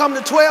 but don't come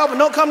to 12 and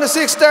don't come to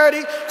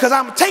 6:30 because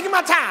I'm taking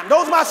my time.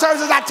 Those are my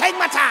services. I take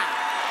my time.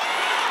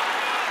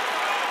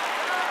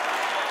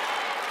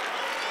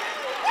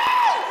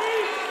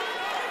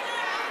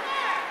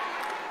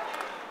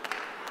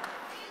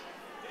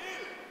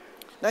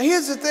 Now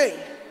here's the thing.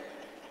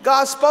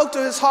 God spoke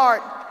to his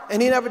heart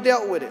and he never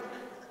dealt with it.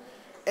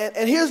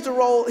 And here's the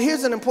role,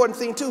 here's an important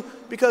thing too,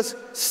 because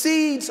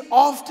seeds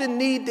often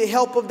need the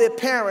help of their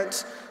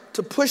parents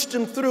to push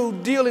them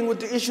through dealing with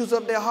the issues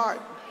of their heart.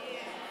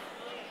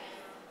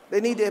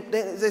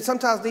 They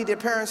sometimes need their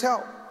parents'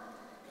 help.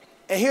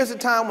 And here's the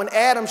time when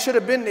Adam should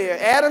have been there.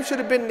 Adam should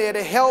have been there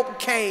to help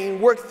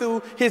Cain work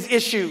through his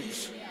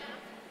issues.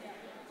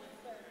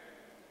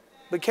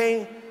 But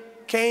Cain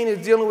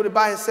is dealing with it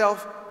by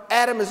himself.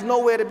 Adam is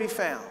nowhere to be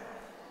found.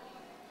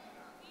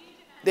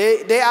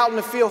 They're out in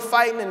the field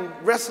fighting and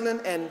wrestling,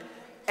 and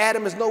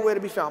Adam is nowhere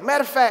to be found.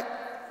 Matter of fact,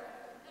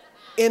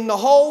 in the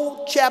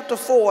whole chapter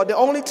 4, the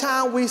only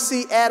time we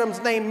see Adam's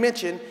name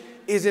mentioned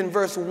is in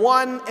verse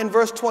 1 and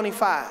verse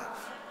 25.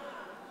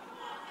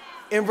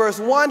 In verse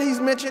 1 he's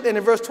mentioned, and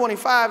in verse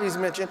 25 he's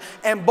mentioned,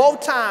 and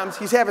both times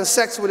he's having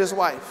sex with his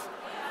wife.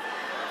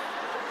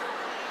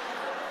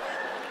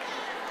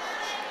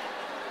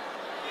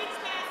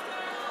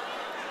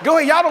 Go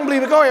ahead, y'all don't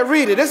believe it, go ahead,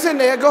 read it. It's in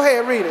there, go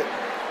ahead, read it.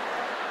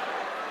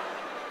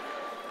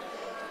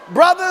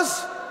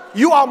 Brothers,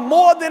 you are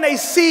more than a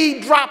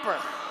seed dropper.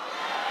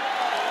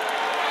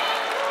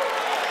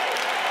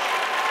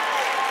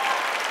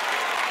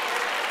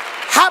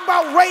 How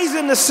about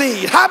raising the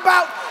seed? How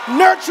about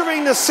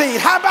nurturing the seed?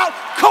 How about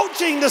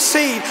coaching the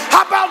seed?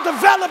 How about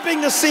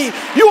developing the seed?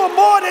 You are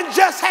more than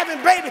just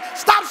having babies.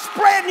 Stop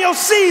spreading your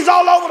seeds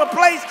all over the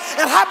place.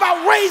 And how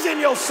about raising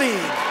your seed?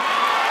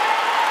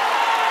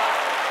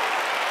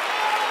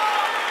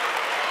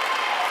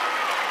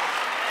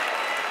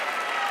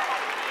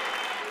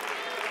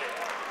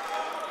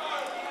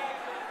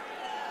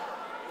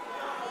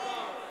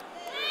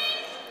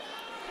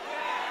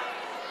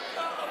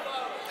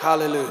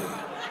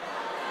 Hallelujah.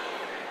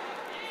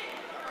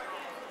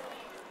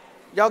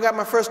 Y'all got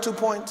my first 2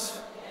 points?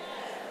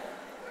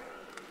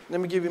 Let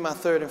me give you my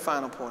third and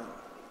final point.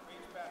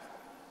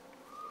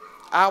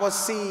 Our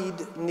seed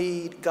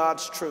need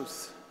God's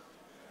truth.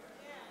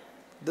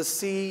 The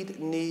seed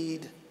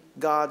need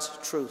God's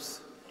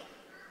truth.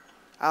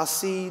 Our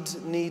seeds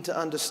need to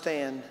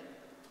understand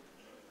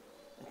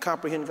and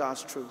comprehend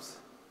God's truth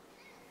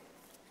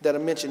that are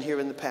mentioned here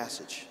in the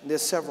passage.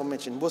 There's several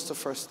mentioned. What's the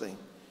first thing?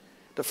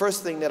 The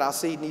first thing that our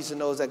seed needs to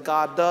know is that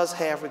God does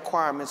have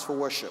requirements for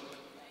worship.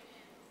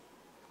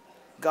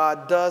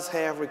 God does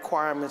have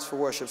requirements for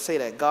worship. Say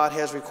that. God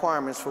has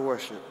requirements for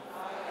worship.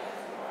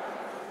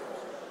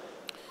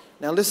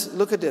 Now listen,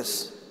 look at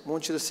this. I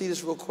want you to see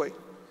this real quick.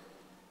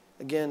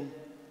 Again,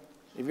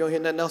 if you don't hear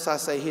nothing else I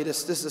say, hear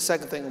this. This is the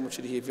second thing I want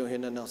you to hear if you don't hear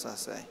nothing else I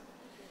say.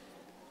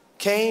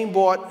 Cain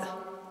brought,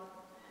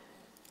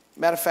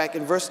 matter of fact,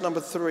 in verse number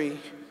 3,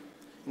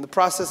 in the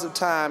process of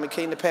time, it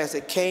came to pass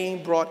that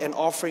Cain brought an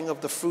offering of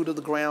the fruit of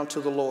the ground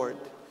to the Lord.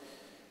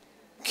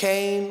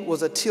 Cain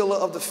was a tiller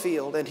of the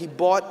field, and he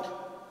brought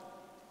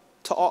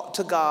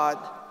to God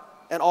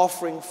an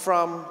offering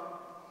from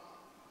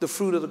the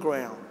fruit of the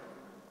ground.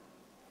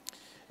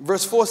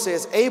 Verse 4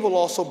 says, Abel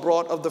also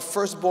brought of the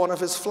firstborn of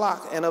his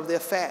flock and of their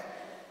fat.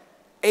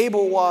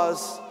 Abel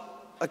was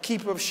a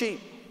keeper of sheep.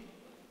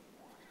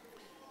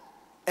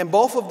 And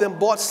both of them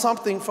bought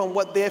something from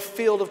what their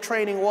field of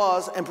training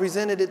was and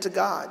presented it to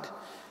God.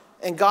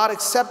 And God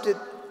accepted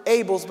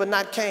Abel's but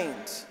not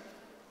Cain's.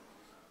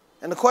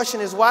 And the question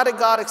is, why did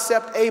God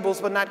accept Abel's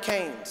but not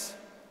Cain's?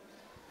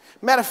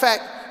 Matter of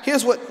fact,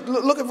 here's what,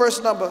 look at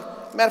verse number,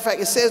 matter of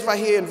fact, it says right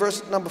here in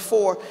verse number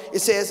 4, it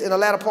says in the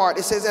latter part,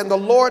 it says, and the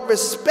Lord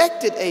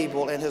respected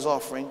Abel and his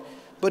offering,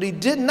 but he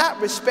did not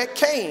respect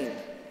Cain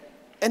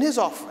and his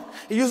offering.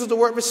 He uses the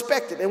word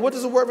respected. And what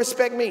does the word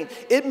respect mean?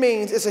 It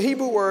means, it's a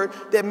Hebrew word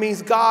that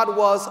means God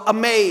was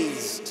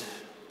amazed,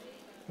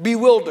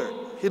 bewildered.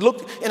 He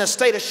looked in a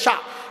state of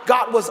shock.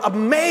 God was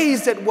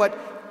amazed at what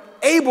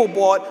Abel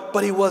brought,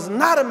 but he was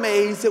not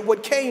amazed at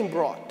what Cain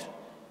brought.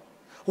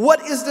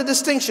 What is the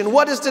distinction?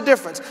 What is the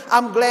difference?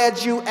 I'm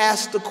glad you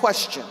asked the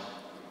question.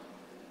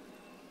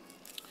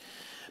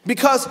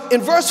 Because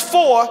in verse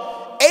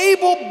 4,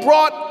 Abel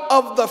brought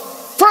of the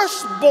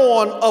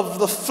firstborn of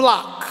the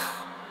flock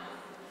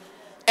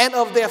and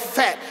of their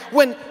fat.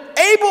 When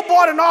Abel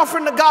brought an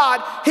offering to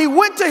God, he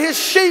went to his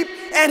sheep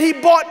and he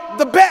bought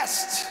the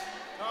best.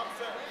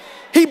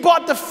 He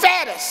bought the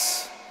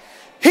fattest.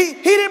 He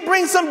didn't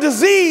bring some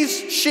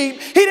diseased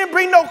sheep. He didn't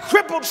bring no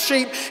crippled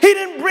sheep. He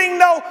didn't bring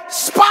no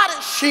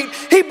spotted sheep.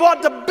 He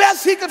bought the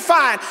best he could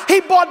find.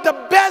 He bought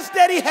the best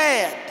that he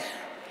had.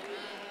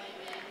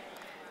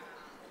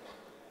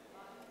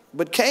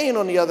 But Cain,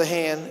 on the other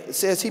hand, it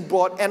says he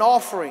brought an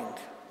offering.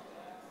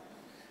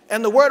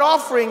 And the word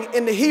offering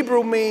in the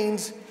Hebrew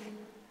means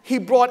he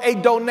brought a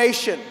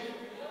donation.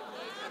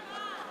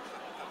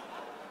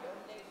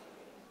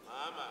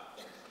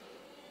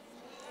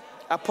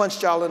 I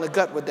punched y'all in the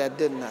gut with that,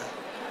 didn't I?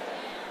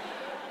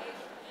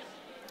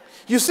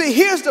 You see,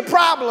 here's the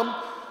problem.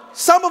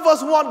 Some of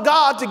us want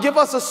God to give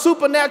us a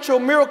supernatural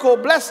miracle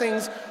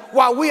blessings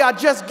while we are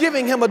just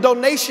giving him a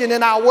donation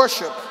in our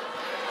worship.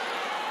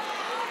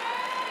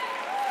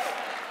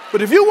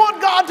 But if you want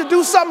God to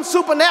do something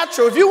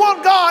supernatural, if you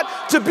want God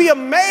to be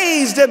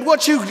amazed at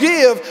what you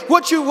give,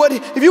 if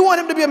you want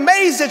him to be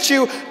amazed at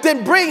you,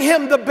 then bring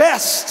him the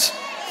best.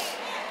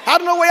 I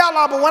don't know where y'all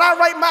are, but when I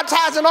write my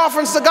tithes and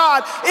offerings to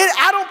God,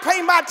 I don't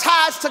pay my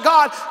tithes to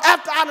God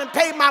after I done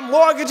paid my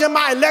mortgage and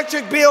my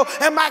electric bill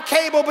and my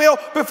cable bill.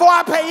 Before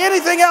I pay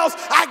anything else,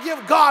 I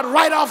give God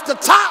right off the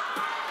top.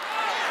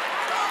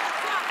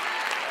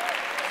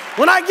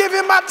 When I give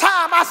him my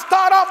time, I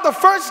start off the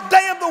first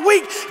day of the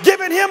week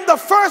giving him the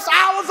first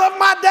hours of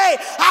my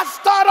day. I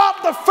start off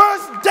the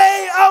first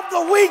day of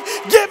the week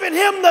giving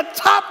him the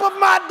top of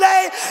my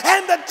day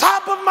and the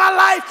top of my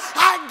life.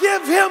 I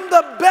give him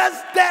the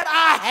best that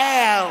I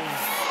have.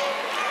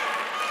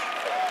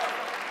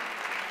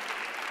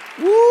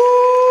 Woo!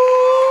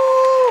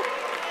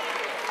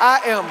 I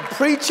am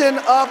preaching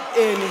up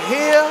in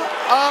here,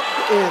 up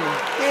in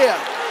here.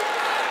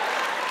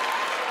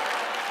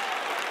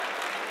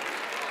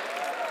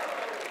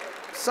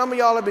 Some of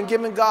y'all have been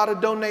giving God a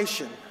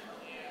donation.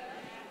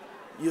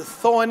 You're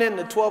throwing in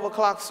the 12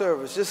 o'clock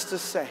service just to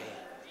say.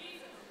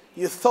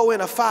 You throw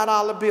in a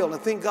 $5 bill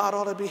and think God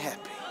ought to be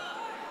happy.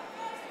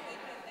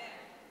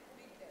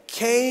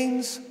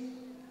 Cain's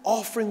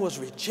offering was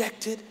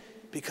rejected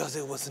because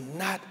it was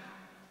not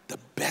the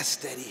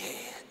best that he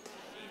had.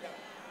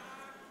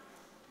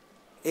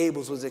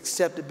 Abel's was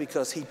accepted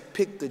because he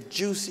picked the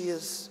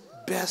juiciest,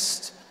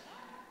 best,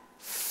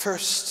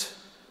 first,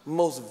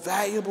 most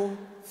valuable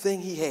thing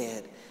he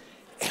had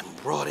and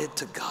brought it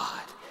to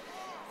God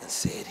and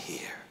said,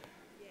 here.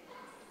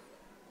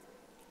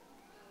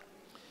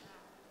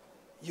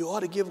 You ought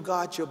to give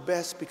God your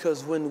best,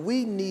 because when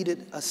we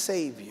needed a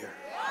Savior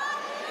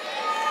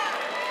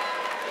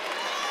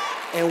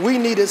and we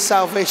needed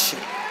salvation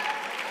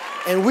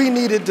and we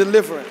needed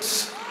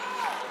deliverance,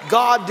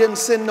 God didn't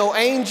send no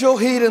angel.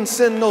 He didn't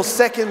send no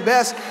second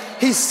best.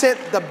 He sent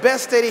the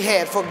best that he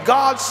had. For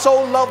God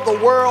so loved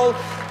the world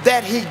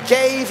that he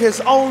gave his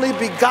only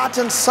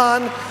begotten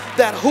Son,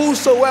 that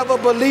whosoever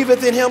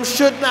believeth in him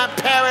should not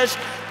perish,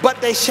 but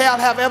they shall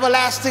have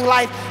everlasting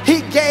life.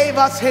 He gave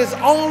us his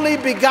only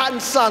begotten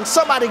Son.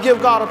 Somebody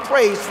give God a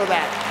praise for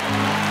that.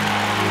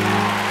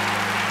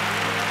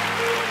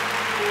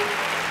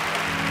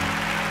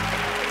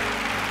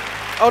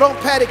 Oh, don't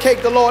patty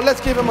cake the Lord.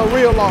 Let's give him a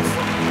real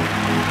offering.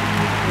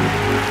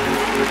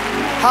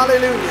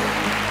 Hallelujah.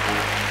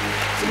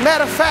 As a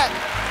matter of fact,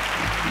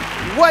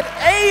 what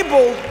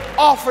Abel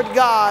offered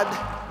God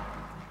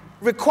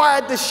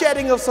required the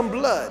shedding of some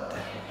blood.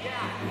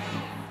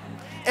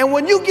 And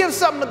when you give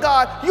something to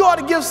God, you ought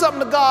to give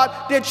something to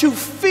God that you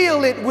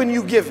feel it when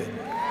you give it.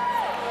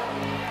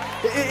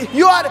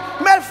 You ought to,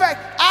 matter of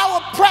fact,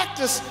 our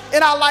practice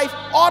in our life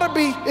ought to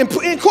be,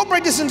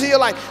 incorporate this into your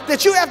life,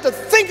 that you have to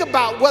think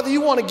about whether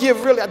you want to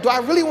give really. Do I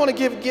really want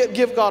to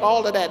give God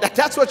all of that?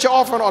 That's what your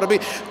offering ought to be.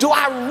 Do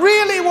I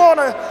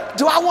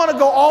want to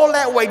go all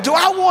that way? Do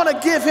I want to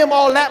give him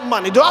all that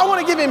money? Do I want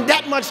to give him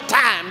that much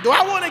time? Do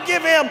I want to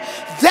give him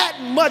that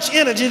much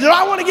energy? Do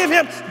I want to give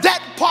him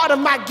that part of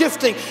my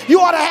gifting?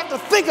 You ought to have to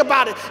think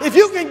about it. If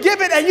you can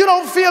give it and you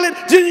don't feel it,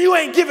 then you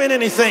ain't giving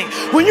anything.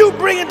 When you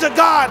bring it to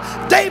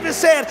God, David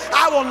said,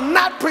 I will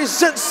not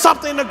present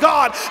something to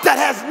God that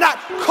has not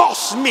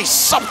cost me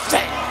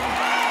something.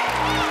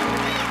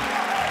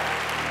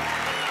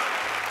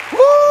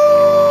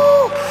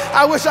 Woo!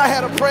 I wish I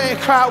had a praying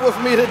crowd with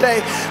me today,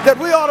 that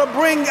we ought to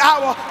bring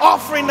our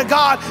offering to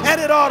God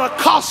and it ought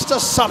to cost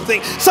us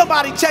something.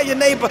 Somebody tell your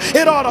neighbor,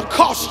 it ought to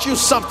cost you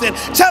something.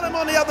 Tell him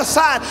on the other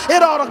side,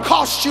 it ought to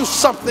cost you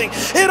something.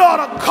 It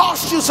ought to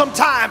cost you some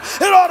time.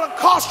 It ought to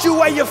cost you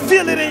where you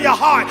feel it in your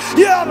heart.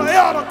 It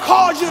ought to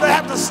cause you to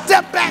have to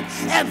step back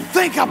and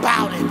think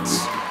about it.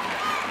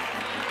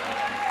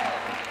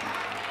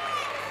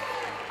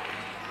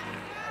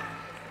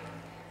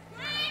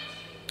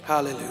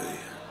 Hallelujah.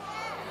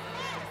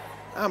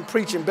 I'm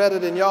preaching better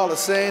than y'all are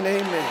saying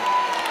amen.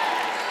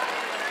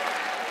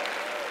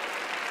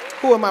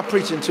 Who am I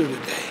preaching to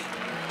today?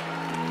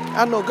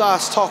 I know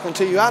God's talking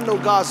to you. I know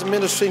God's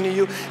ministering to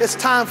you. It's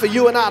time for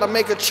you and I to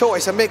make a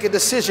choice and make a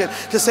decision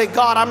to say,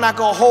 God, I'm not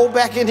going to hold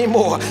back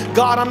anymore.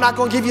 God, I'm not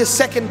going to give you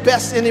second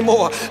best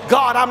anymore.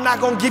 God, I'm not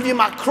going to give you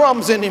my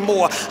crumbs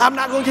anymore. I'm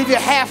not going to give you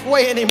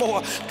halfway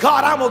anymore.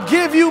 God, I'm going to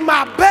give you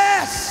my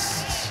best.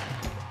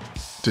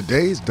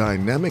 Today's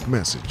dynamic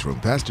message from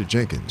Pastor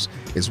Jenkins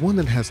is one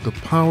that has the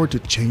power to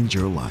change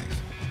your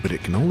life, but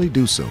it can only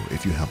do so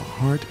if you have a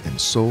heart and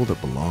soul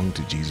that belong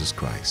to Jesus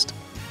Christ.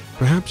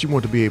 Perhaps you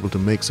want to be able to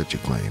make such a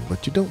claim,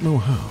 but you don't know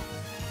how.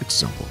 It's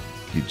simple.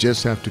 You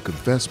just have to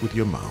confess with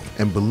your mouth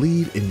and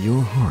believe in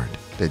your heart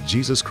that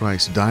Jesus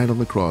Christ died on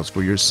the cross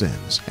for your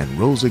sins and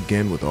rose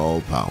again with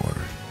all power.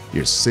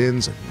 Your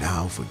sins are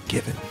now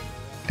forgiven,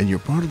 and you're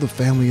part of the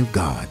family of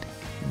God.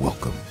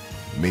 Welcome.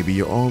 Maybe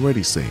you're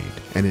already saved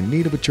and in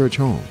need of a church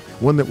home,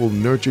 one that will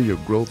nurture your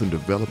growth and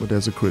development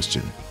as a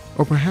Christian.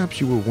 Or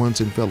perhaps you were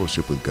once in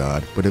fellowship with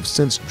God but have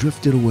since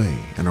drifted away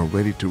and are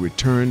ready to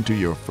return to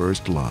your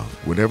first love.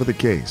 Whatever the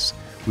case,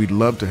 we'd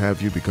love to have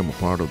you become a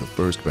part of the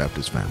First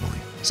Baptist family.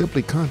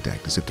 Simply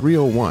contact us at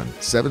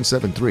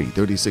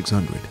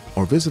 301-773-3600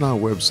 or visit our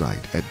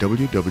website at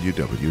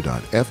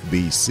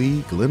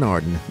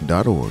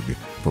www.fbcglenarden.org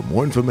for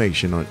more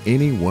information on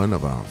any one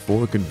of our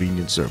 4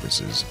 convenient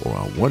services or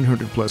our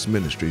 100-plus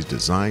ministries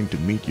designed to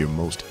meet your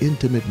most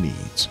intimate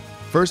needs.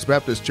 First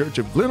Baptist Church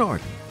of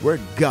Glenarden, where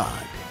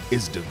God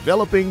is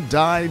developing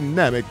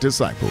dynamic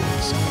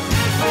disciples.